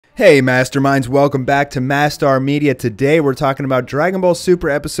Hey Masterminds, welcome back to Mastar Media. Today we're talking about Dragon Ball Super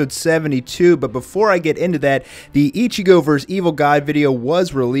episode 72, but before I get into that, the Ichigo vs. Evil God video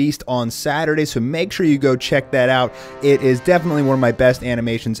was released on Saturday, so make sure you go check that out. It is definitely one of my best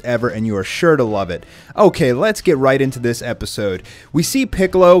animations ever, and you are sure to love it. Okay, let's get right into this episode. We see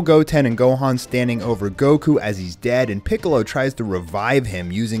Piccolo, Goten, and Gohan standing over Goku as he's dead, and Piccolo tries to revive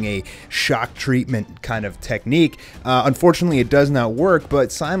him using a shock treatment kind of technique. Unfortunately, it does not work,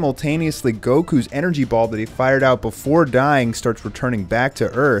 but simultaneously Goku's energy ball that he fired out before dying starts returning back to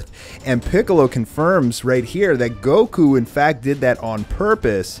Earth, and Piccolo confirms right here that Goku in fact did that on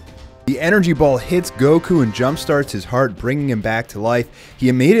purpose. The energy ball hits Goku and jumpstarts his heart, bringing him back to life. He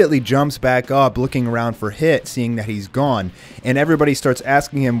immediately jumps back up, looking around for Hit, seeing that he's gone. And everybody starts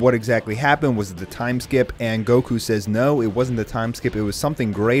asking him what exactly happened. Was it the time skip? And Goku says no, it wasn't the time skip. It was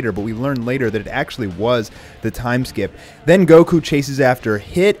something greater, but we learned later that it actually was the time skip. Then Goku chases after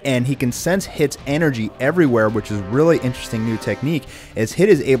Hit, and he can sense Hit's energy everywhere, which is really interesting new technique, as Hit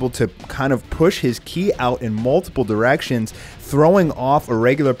is able to kind of push his ki out in multiple directions, throwing off a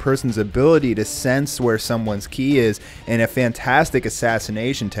regular person's ability to sense where someone's ki is, in a fantastic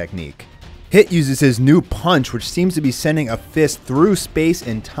assassination technique. Hit uses his new punch, which seems to be sending a fist through space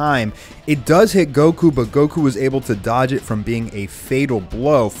and time. It does hit Goku, but Goku was able to dodge it from being a fatal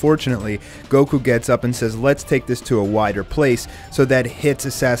blow. Fortunately, Goku gets up and says, let's take this to a wider place, so that Hit's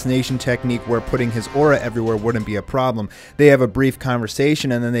assassination technique where putting his aura everywhere wouldn't be a problem. They have a brief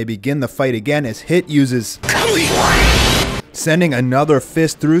conversation, and then they begin the fight again as Hit uses Kamui, sending another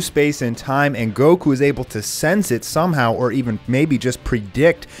fist through space and time, and Goku is able to sense it somehow, or even maybe just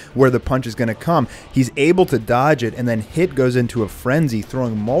predict where the punch is going to come. He's able to dodge it, and then Hit goes into a frenzy,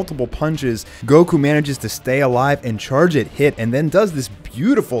 throwing multiple punches. Goku manages to stay alive and charge at Hit, and then does this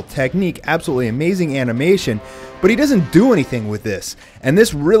beautiful technique, absolutely amazing animation, but he doesn't do anything with this. And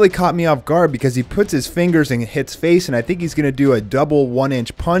this really caught me off guard because he puts his fingers in Hit's face, and I think he's going to do a double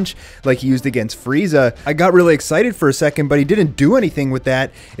 1-inch punch like he used against Frieza. I got really excited for a second, but he didn't do anything with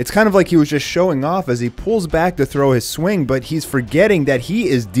that. It's kind of like he was just showing off as he pulls back to throw his swing, but he's forgetting that he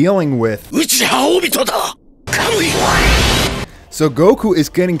is dealing with Obito. So Goku is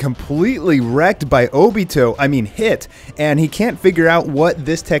getting completely wrecked by Hit, and he can't figure out what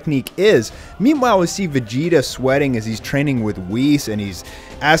this technique is. Meanwhile, we see Vegeta sweating as he's training with Whis, and he's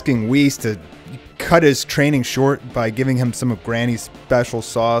asking Whis to cut his training short by giving him some of Granny's special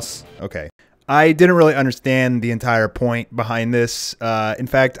sauce. Okay. I didn't really understand the entire point behind this. In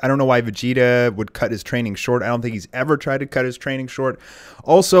fact, I don't know why Vegeta would cut his training short. I don't think he's ever tried to cut his training short.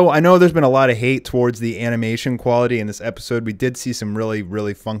 Also, I know there's been a lot of hate towards the animation quality in this episode. We did see some really,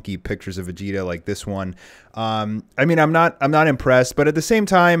 really funky pictures of Vegeta like this one. I mean, I'm not impressed, but at the same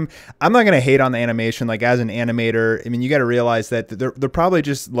time, I'm not going to hate on the animation. Like, as an animator, I mean, you got to realize that they're probably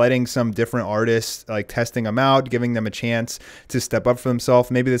just letting some different artists, like, testing them out, giving them a chance to step up for themselves.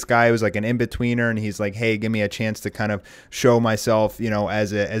 Maybe this guy was like an in-betweener, and he's like, hey, give me a chance to kind of show myself, you know,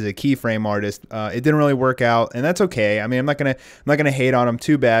 as a keyframe artist. It didn't really work out, and that's okay. I mean, I'm not gonna hate on them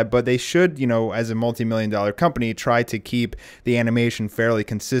too bad, but they should, you know, as a multi-million-dollar company, try to keep the animation fairly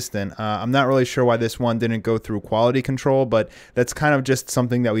consistent. I'm not really sure why this one didn't go through quality control, but that's kind of just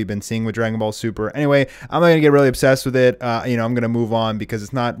something that we've been seeing with Dragon Ball Super. Anyway, I'm not gonna get really obsessed with it. You know, I'm gonna move on because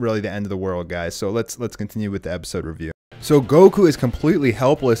it's not really the end of the world, guys. So let's continue with the episode review. So Goku is completely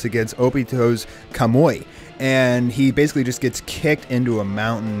helpless against Obito's Kamui, and he basically just gets kicked into a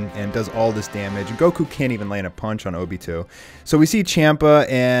mountain and does all this damage. And Goku can't even land a punch on Obito. So we see Champa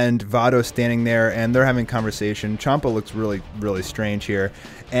and Vados standing there, and they're having a conversation. Champa looks really, really strange here.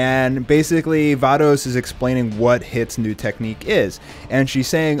 And basically, Vados is explaining what Hit's new technique is. And she's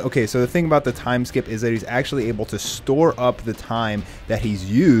saying, okay, so the thing about the time skip is that he's actually able to store up the time that he's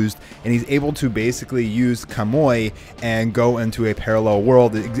used, and he's able to basically use Kamui and go into a parallel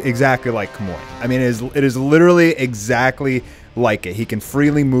world exactly like Kamui. I mean, it is literally exactly like it. He can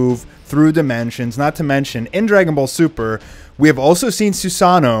freely move through dimensions, not to mention, in Dragon Ball Super, we have also seen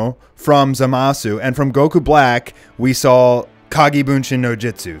Susanoo from Zamasu, and from Goku Black, we saw Kage Bunshin no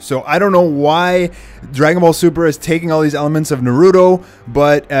Jitsu. So I don't know why Dragon Ball Super is taking all these elements of Naruto,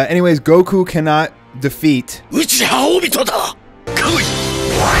 but anyways, Goku cannot defeat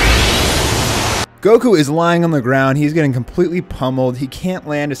Goku is lying on the ground. He's getting completely pummeled. He can't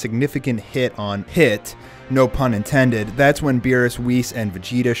land a significant hit on Hit. No pun intended. That's when Beerus, Whis, and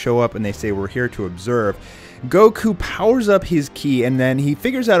Vegeta show up, and they say, we're here to observe. Goku powers up his ki, and then he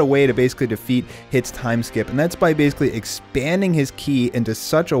figures out a way to basically defeat Hit's time skip, and that's by basically expanding his ki into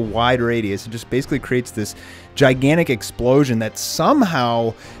such a wide radius. It just basically creates this gigantic explosion that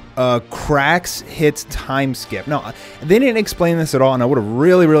somehow cracks Hit's time skip. Now, they didn't explain this at all, and I would have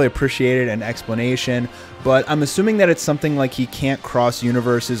really appreciated an explanation, but I'm assuming that it's something like he can't cross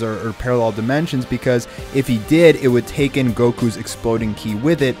universes or parallel dimensions, because if he did, it would take in Goku's exploding ki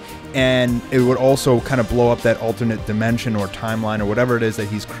with it, and it would also kind of blow up that alternate dimension or timeline or whatever it is that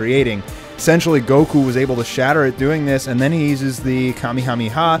he's creating. Essentially, Goku was able to shatter it doing this, and then he uses the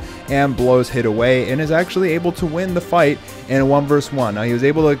Kamehameha and blows Hit away, and is actually able to win the fight in a 1 vs 1. Now, he was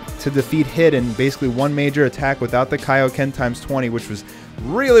able to defeat Hit in basically one major attack without the Kaioken times 20, which was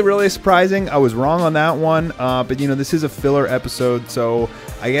really surprising. I was wrong on that one, but you know, this is a filler episode, so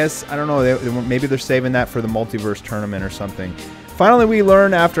I guess, I don't know, maybe they're saving that for the multiverse tournament or something. Finally, we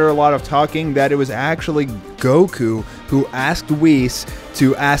learn after a lot of talking that it was actually Goku who asked Whis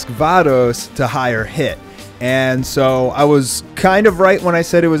to ask Vados to hire Hit. And so I was kind of right when I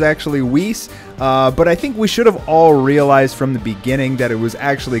said it was actually Whis, but I think we should have all realized from the beginning that it was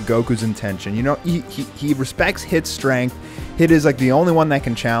actually Goku's intention. You know, he respects Hit's strength. Hit is like the only one that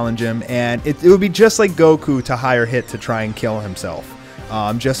can challenge him, and it would be just like Goku to hire Hit to try and kill himself,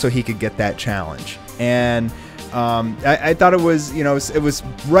 just so he could get that challenge. And I thought it was, you know, it was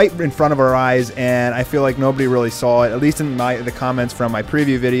right in front of our eyes, and I feel like nobody really saw it, at least in the comments from my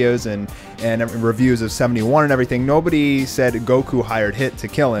preview videos and reviews of 71 and everything. Nobody said Goku hired Hit to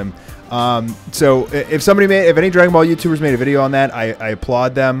kill him. So if any Dragon Ball YouTubers made a video on that, I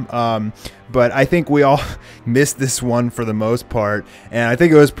applaud them. But I think we all missed this one for the most part, and I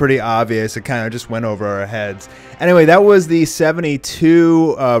think it was pretty obvious. It kind of just went over our heads. Anyway, that was the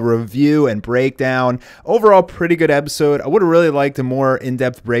 72 review and breakdown. Overall, pretty good episode. I would have really liked a more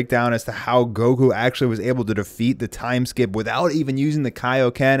in-depth breakdown as to how Goku actually was able to defeat the time skip without even using the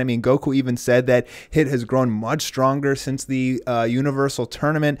Kaioken. I mean, Goku even said that Hit has grown much stronger since the Universal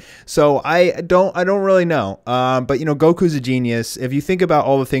Tournament. So I don't really know. But you know, Goku's a genius. If you think about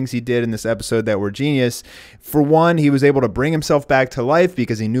all the things he did in this episode that were genius, for one, he was able to bring himself back to life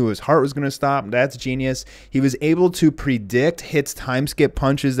because he knew his heart was going to stop. That's genius. He was able to predict Hit's time skip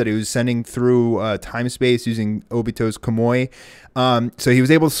punches that he was sending through time space using Obito's Kamui. So he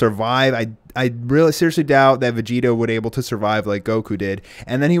was able to survive. I really seriously doubt that Vegeta would able to survive like Goku did.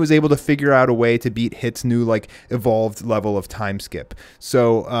 And then he was able to figure out a way to beat Hit's new, like, evolved level of time skip.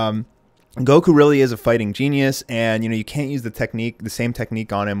 So Goku really is a fighting genius, and you know, you can't use the same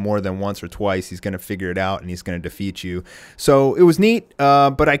technique on him more than once or twice. He's going to figure it out and he's going to defeat you. So it was neat,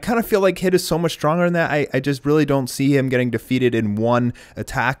 but I kind of feel like Hit is so much stronger than that. I just really don't see him getting defeated in one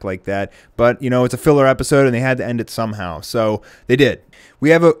attack like that. But you know, it's a filler episode and they had to end it somehow, so they did. We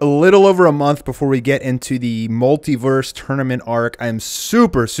have a little over a month before we get into the multiverse tournament arc. I am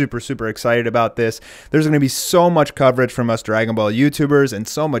super excited about this. There's going to be so much coverage from us Dragon Ball YouTubers and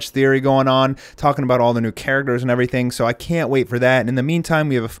so much theory going on, talking about all the new characters and everything, so I can't wait for that. And in the meantime,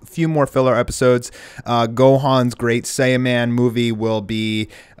 we have a few more filler episodes. Gohan's Great Saiyaman movie will be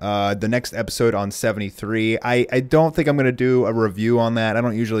the next episode on 73. I don't think I'm going to do a review on that. I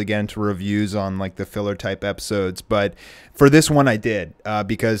don't usually get into reviews on like the filler type episodes, but for this one I did,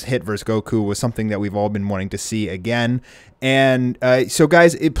 because Hit vs. Goku was something that we've all been wanting to see again. And so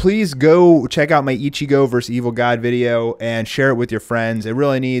guys, please go check out my Ichigo vs. Evil God video and share it with your friends. It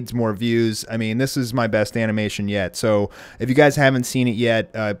really needs more views. I mean, this is my best animation yet. So if you guys haven't seen it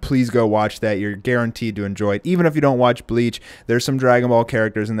yet, please go watch that. You're guaranteed to enjoy it. Even if you don't watch Bleach, there's some Dragon Ball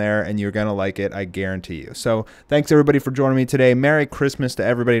characters in there and you're going to like it. I guarantee you. So thanks everybody for joining me today. Merry Christmas to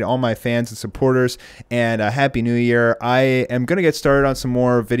everybody, to all my fans and supporters, and Happy New Year. I am going to get started on some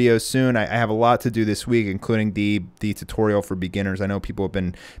more videos soon. I have a lot to do this week, including the tutorial for beginners. I know people have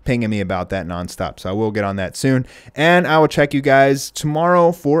been pinging me about that nonstop, so I will get on that soon. And I will check you guys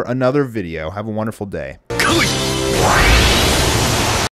tomorrow for another video. Have a wonderful day.